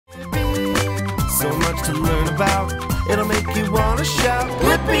so much to learn about. It'll make you want to shout,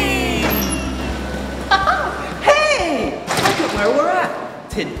 Blippi! Hey! Look at where we're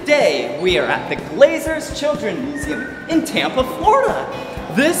at. Today, we are at the Glazer's Children's Museum in Tampa, Florida.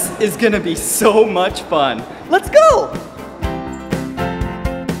 This is gonna be so much fun. Let's go!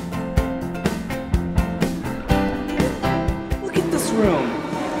 Look at this room.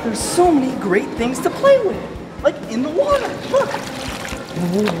 There's so many great things to play with. Like in the water, look.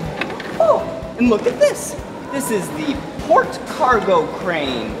 Oh, and look at this. This is the port cargo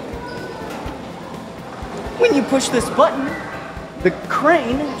crane. When you push this button, the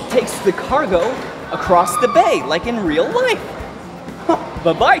crane takes the cargo across the bay, like in real life.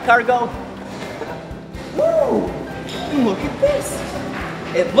 Bye-bye, cargo. Woo! And look at this.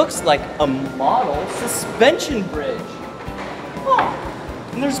 It looks like a model suspension bridge. Oh,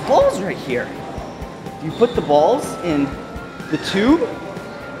 and there's balls right here. You put the balls in the tube.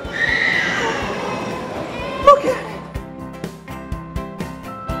 Look at it.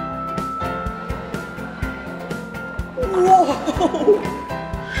 Whoa!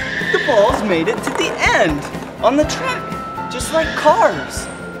 The balls made it to the end on the track, just like cars.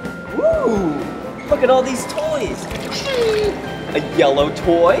 Woo! Look at all these toys. A yellow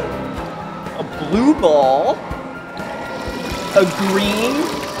toy, a blue ball, a green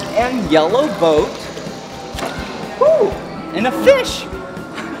and yellow boat. Woo! And a fish.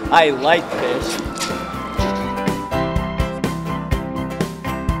 I like fish.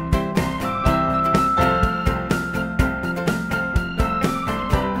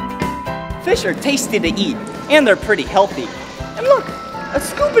 Fish are tasty to eat, and they're pretty healthy. And look, a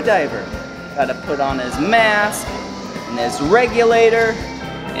scuba diver. Gotta put on his mask and his regulator,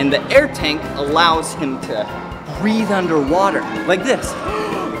 and the air tank allows him to breathe underwater, like this.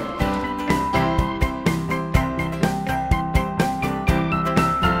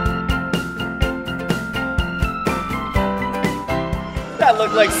 That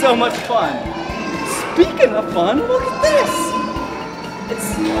looked like so much fun. Speaking of fun, look at this.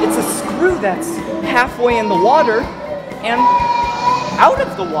 It's a screw that's halfway in the water and out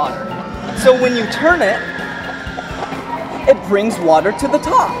of the water. So when you turn it, it brings water to the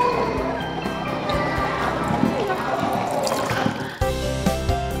top.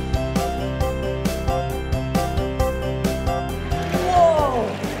 Whoa!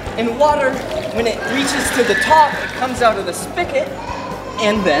 And water, when it reaches to the top, it comes out of the spigot,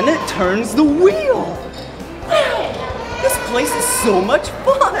 and then it turns the wheel. Wow! This place is so much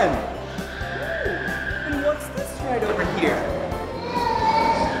fun! And what's this right over here?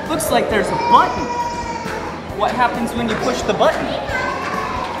 Looks like there's a button. What happens when you push the button?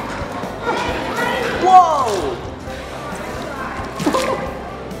 Whoa!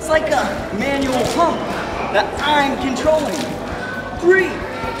 It's like a manual pump that I'm controlling. 3,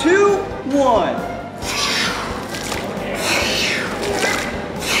 2, 1.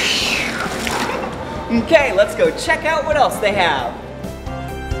 Okay, let's go check out what else they have.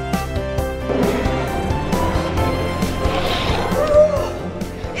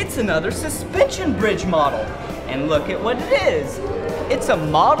 It's another suspension bridge model. And look at what it is. It's a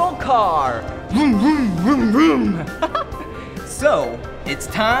model car. Vroom, vroom, vroom, vroom. So, it's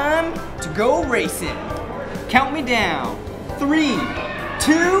time to go racing. Count me down. 3,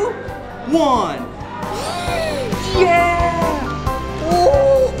 2, 1. Yeah!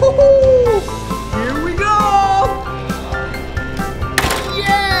 Ooh. Here we go!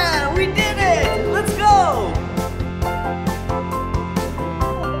 Yeah, we did it! Let's go!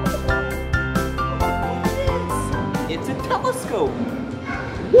 It's a telescope.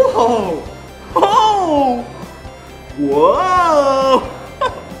 Whoa! Oh! Whoa!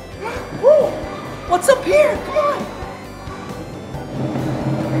 Whoa! What's up here? Come on!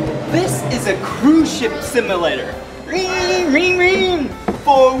 This is a cruise ship simulator. Ring, ring, ring!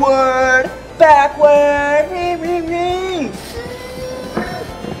 Forward! Backward! Ring, ring, ring!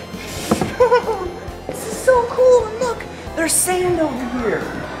 This is so cool! And look! There's sand over here!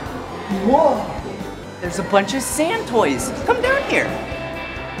 Whoa! There's a bunch of sand toys! Come down here!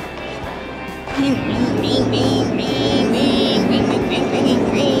 Ring, ring, ring, ring, ring, ring, ring, ring, ring, ring,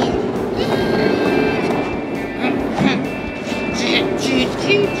 ring.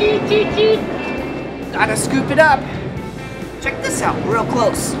 Gotta scoop it up! Check this out, real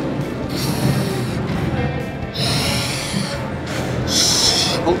close.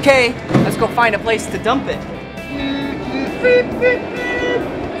 Okay, let's go find a place to dump it.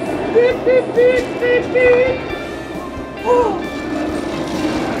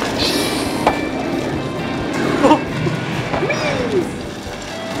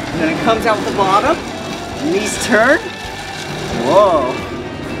 And then it comes out the bottom, and these turn. Whoa.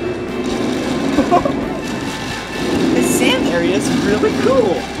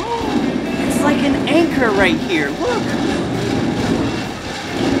 cool. It's like an anchor right here, look.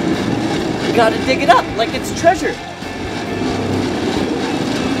 You gotta dig it up like it's treasure.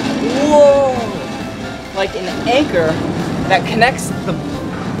 Whoa! Like an anchor that connects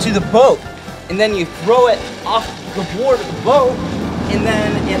to the boat. And then you throw it off the board of the boat, and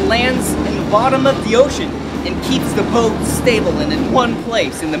then it lands in the bottom of the ocean and keeps the boat stable and in one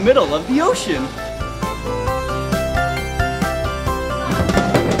place in the middle of the ocean.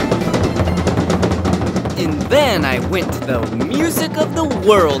 And then I went to the Music of the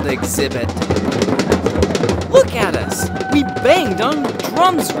World exhibit. Look at us! We banged on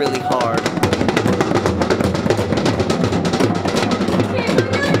drums really hard.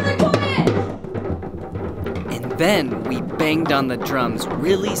 And then we banged on the drums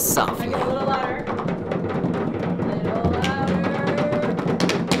really softly. A little louder.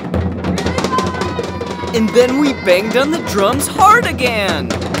 And then we banged on the drums hard again.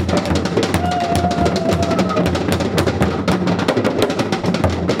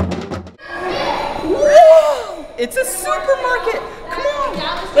 It's a supermarket! Come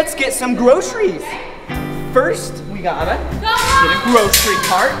on! Let's get some groceries! First, we gotta get a grocery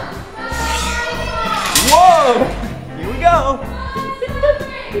cart. Whoa! Here we go!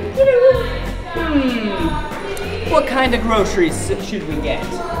 What kind of groceries should we get?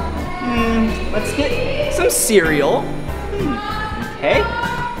 Let's get some cereal. Okay.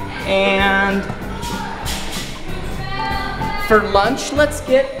 And for lunch, let's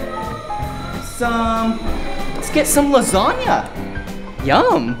get some lasagna.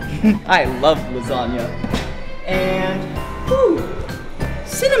 Yum! I love lasagna. And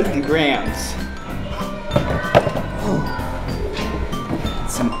cinnamon grams.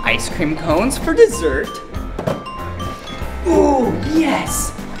 Some ice cream cones for dessert. Ooh,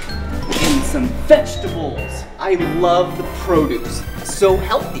 yes! And some vegetables. I love the produce. So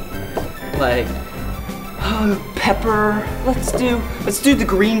healthy. Like pepper. Let's do the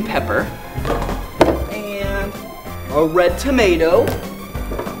green pepper. A red tomato,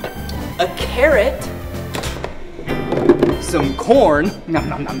 a carrot, some corn, nom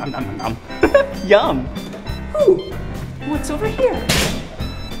nom nom nom nom nom, yum. Ooh, what's over here?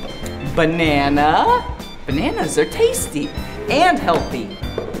 Banana. Bananas are tasty and healthy.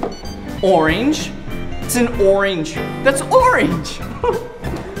 Orange. It's an orange. That's orange.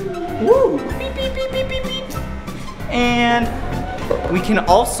 Woo. Beep, beep, beep, beep, beep, beep. And we can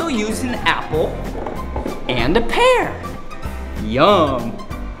also use an apple and a pear. Yum.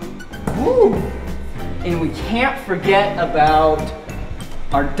 Woo. And we can't forget about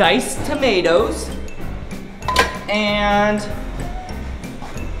our diced tomatoes. And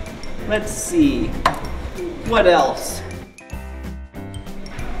let's see, what else?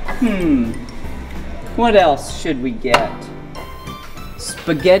 What else should we get?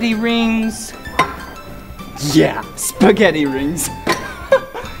 Spaghetti rings. Yeah, spaghetti rings.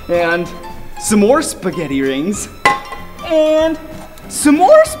 And some more spaghetti rings. And some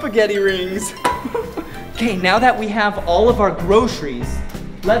more spaghetti rings. Okay, now that we have all of our groceries,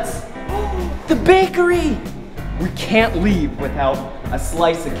 the bakery. We can't leave without a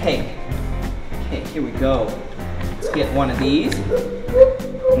slice of cake. Okay, here we go. Let's get one of these.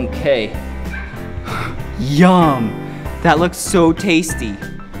 Okay. Yum. That looks so tasty.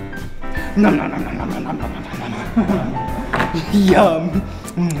 Nom nom nom nom nom nom nom nom nom. Yum.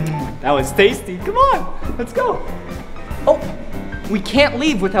 That was tasty. Come on, let's go. Oh, we can't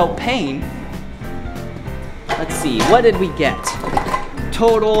leave without paying. Let's see, what did we get?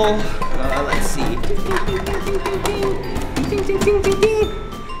 Total, let's see.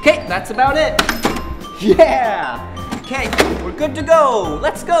 Okay, that's about it. Yeah. Okay, we're good to go.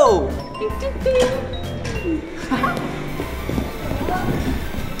 Let's go.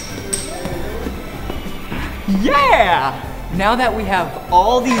 Yeah. Now that we have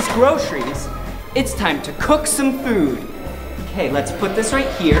all these groceries, it's time to cook some food. Okay, let's put this right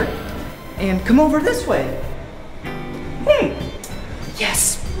here and come over this way.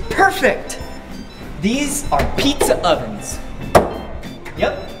 Yes, perfect. These are pizza ovens.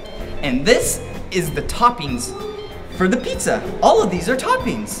 Yep, and this is the toppings for the pizza. All of these are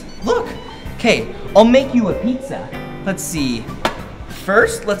toppings. Look, okay, I'll make you a pizza. Let's see.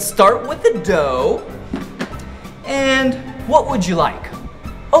 First, let's start with the dough. And what would you like?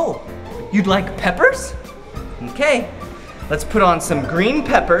 Oh, you'd like peppers? Okay, let's put on some green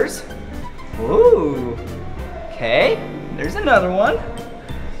peppers. Ooh, okay, there's another one.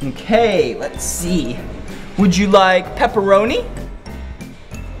 Okay, let's see. Would you like pepperoni?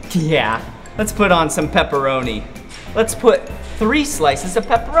 Yeah, let's put on some pepperoni. Let's put 3 slices of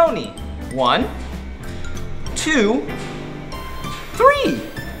pepperoni. 1, 2, 3.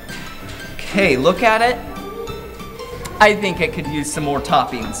 Okay, look at it. I think I could use some more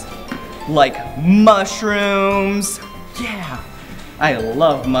toppings, like mushrooms. Yeah, I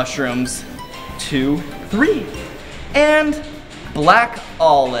love mushrooms. 2, 3. And black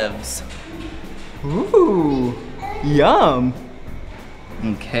olives. Ooh, yum.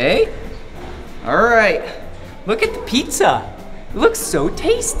 Okay. All right, look at the pizza. It looks so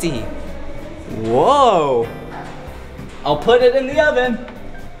tasty. Whoa. I'll put it in the oven.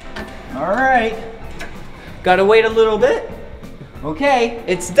 All right. Gotta wait a little bit. Okay,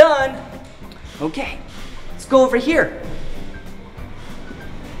 it's done. Okay, let's go over here.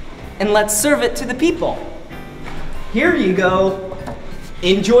 And let's serve it to the people. Here you go.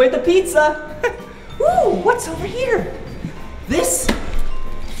 Enjoy the pizza. Woo, what's over here? This,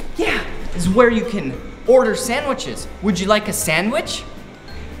 yeah, is where you can order sandwiches. Would you like a sandwich?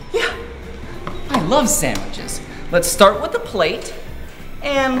 Yeah, I love sandwiches. Let's start with a plate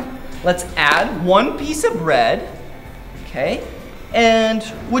and let's add 1 piece of bread. Okay, and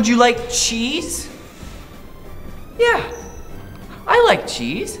would you like cheese? Yeah, I like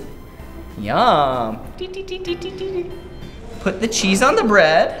cheese. Yum. Put the cheese on the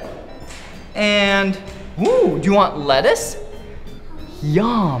bread. And, ooh, do you want lettuce?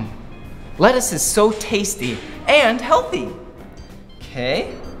 Yum. Lettuce is so tasty and healthy.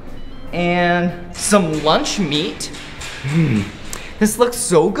 Okay, and some lunch meat. This looks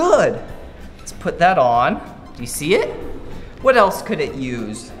so good. Let's put that on. Do you see it? What else could it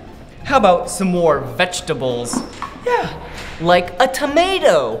use? How about some more vegetables? Yeah, like a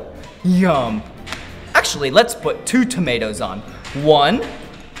tomato. Yum. Actually, let's put 2 tomatoes on. 1,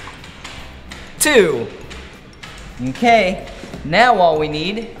 2. Okay, now all we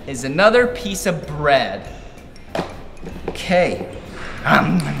need is another piece of bread. Okay.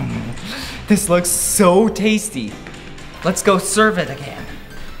 This looks so tasty. Let's go serve it again.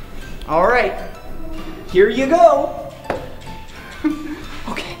 All right, here you go.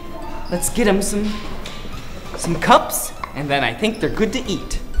 Okay, let's get them some cups, and then I think they're good to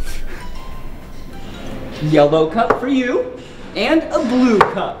eat. Yellow cup for you, and a blue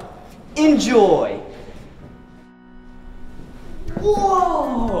cup. Enjoy.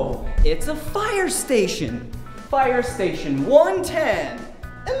 Whoa, it's a fire station. Fire station 110.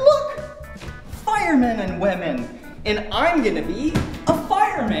 And look, firemen and women. And I'm gonna be a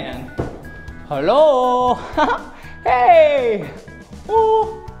fireman. Hello, hey,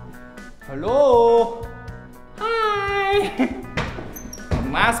 oh, hello, hi.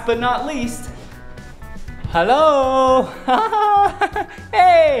 And last but not least, hello,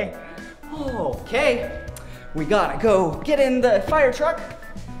 hey. Okay, we gotta go get in the fire truck.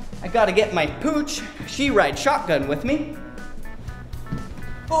 I gotta get my pooch. She rides shotgun with me.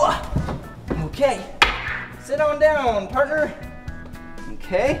 Okay, sit on down, partner.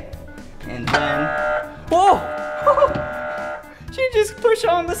 Okay, and then, whoa! She just pushed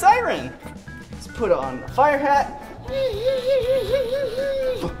on the siren. Let's put on the fire hat.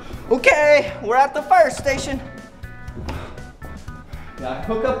 Okay, we're at the fire station. Gotta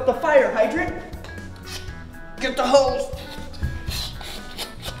hook up the fire hydrant. Get the hose.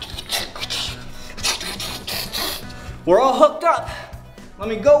 We're all hooked up. Let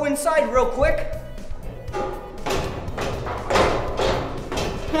me go inside real quick.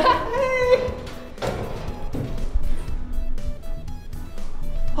 Hey.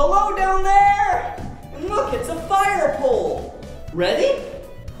 Hello down there. And look, it's a fire pole. Ready?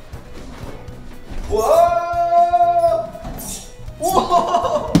 Whoa!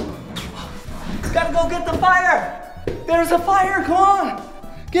 Whoa! Gotta go get the fire. There's a fire, come on.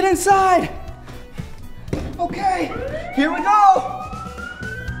 Get inside. Okay, here we go.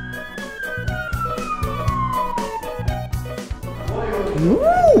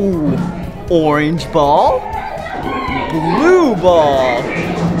 Ooh, orange ball, blue ball.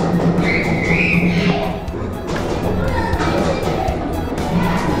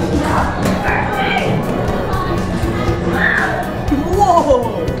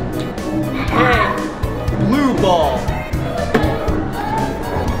 Whoa! Hey, blue ball.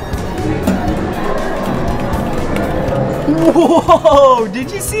 Whoa!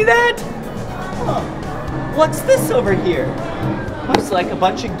 Did you see that? Huh. What's this over here? Looks like a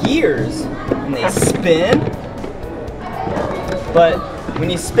bunch of gears. And they spin. But when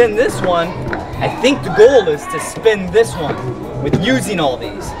you spin this one, I think the goal is to spin this one with using all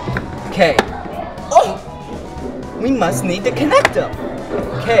these. Okay. Oh! We must need to connect them.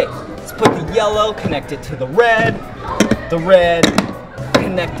 Okay, let's put the yellow connected to the red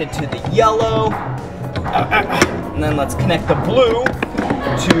connected to the yellow. And then let's connect the blue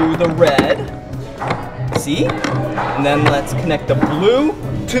to the red. See? And then let's connect the blue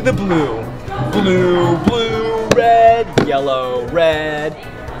to the blue. Blue, blue, red, yellow, red.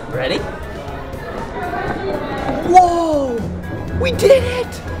 Ready? Whoa! We did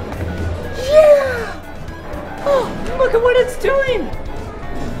it! Yeah! Oh, look at what it's doing!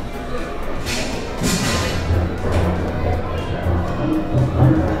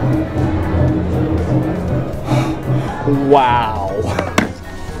 Wow!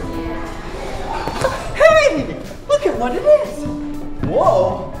 Hey! Look at what it is!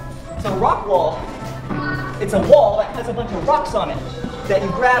 Whoa! It's a rock wall. It's a wall that has a bunch of rocks on it that you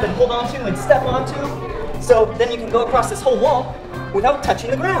grab and hold onto and step onto. So then you can go across this whole wall without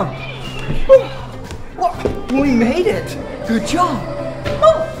touching the ground. Whoa, we made it! Good job!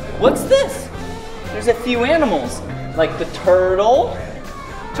 Oh, what's this? There's a few animals, like the turtle.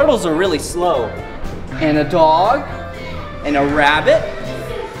 Turtles are really slow. And a dog, and a rabbit,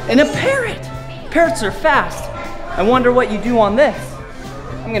 and a parrot. Parrots are fast. I wonder what you do on this.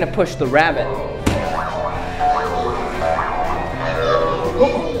 I'm gonna push the rabbit.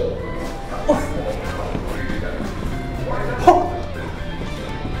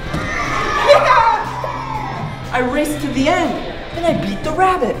 I raced to the end, and I beat the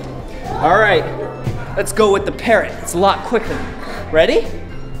rabbit. All right, let's go with the parrot. It's a lot quicker. Ready?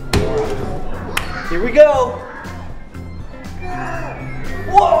 Here we go.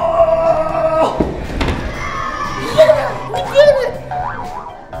 Whoa! Yeah, we did it!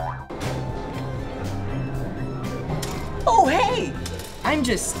 Oh, hey! I'm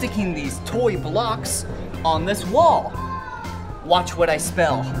just sticking these toy blocks on this wall. Watch what I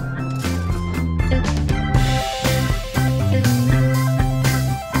spell.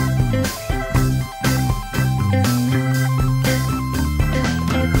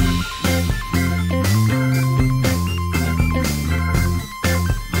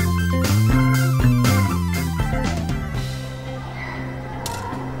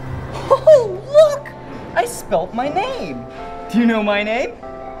 Spelt my name. Do you know my name?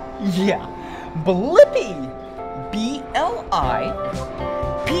 Yeah, Blippi. B-L-I-P-P-I.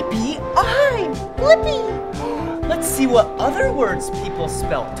 Blippi. Let's see what other words people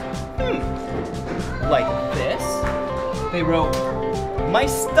spelt. Like this. They wrote my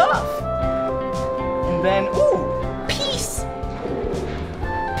stuff. And then, ooh, peace.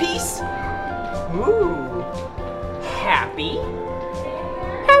 Peace. Ooh, happy.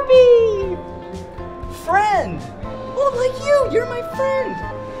 Happy. Friend! Oh, like you're my friend!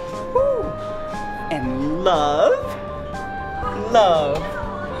 Woo. And love? Love.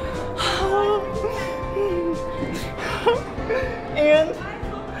 And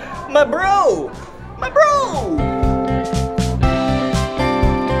my bro! My bro!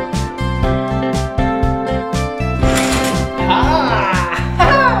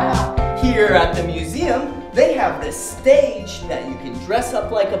 Here at the museum, they have this stage that you can dress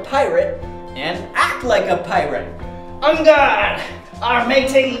up like a pirate and act like a pirate. On guard, our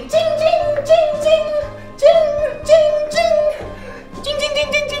matey. Ding, ding, ding, ding, ding, ding, ding, ding, ding,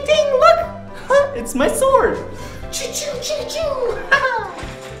 ding, ding, ding, ding. Look, it's my sword. Choo, choo, choo, choo.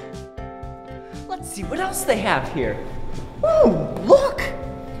 Let's see what else they have here. Ooh, look,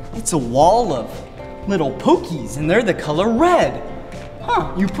 it's a wall of little pokies, and they're the color red.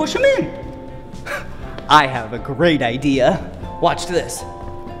 Huh? You push them in. I have a great idea. Watch this.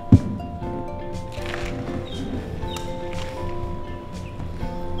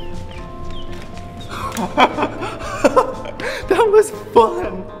 That was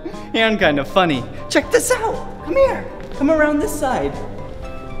fun and kind of funny. Check this out. Come here. Come around this side.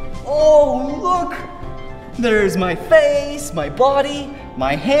 Oh, look. There's my face, my body,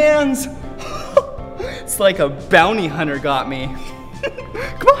 my hands. It's like a bounty hunter got me.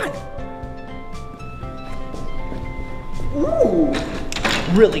 Come on. Ooh,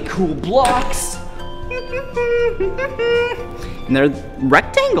 really cool blocks. And they're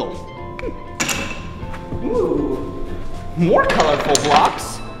rectangle. Ooh, more colorful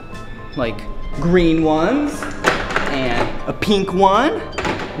blocks, like green ones, and a pink one,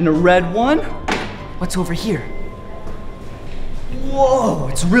 and a red one. What's over here? Whoa,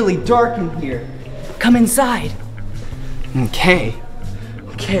 it's really dark in here. Come inside. Okay,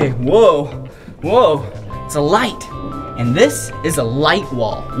 whoa, it's a light. And this is a light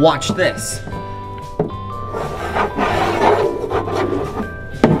wall. Watch this.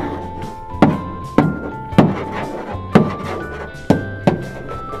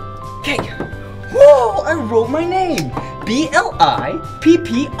 Okay, whoa, I wrote my name. B-L-I-P-P-I.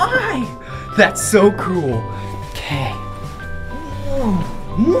 That's so cool. Okay. Whoa,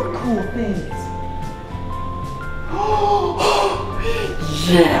 more cool things.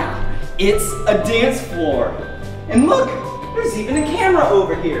 Yeah, It's a dance floor. And look, there's even a camera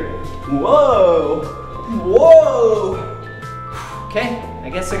over here. Whoa, whoa. Okay,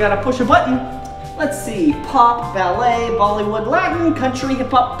 I guess I gotta push a button. Let's see, pop, ballet, Bollywood, Latin, country, hip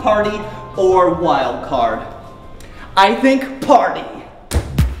hop, party, or wild card. I think party.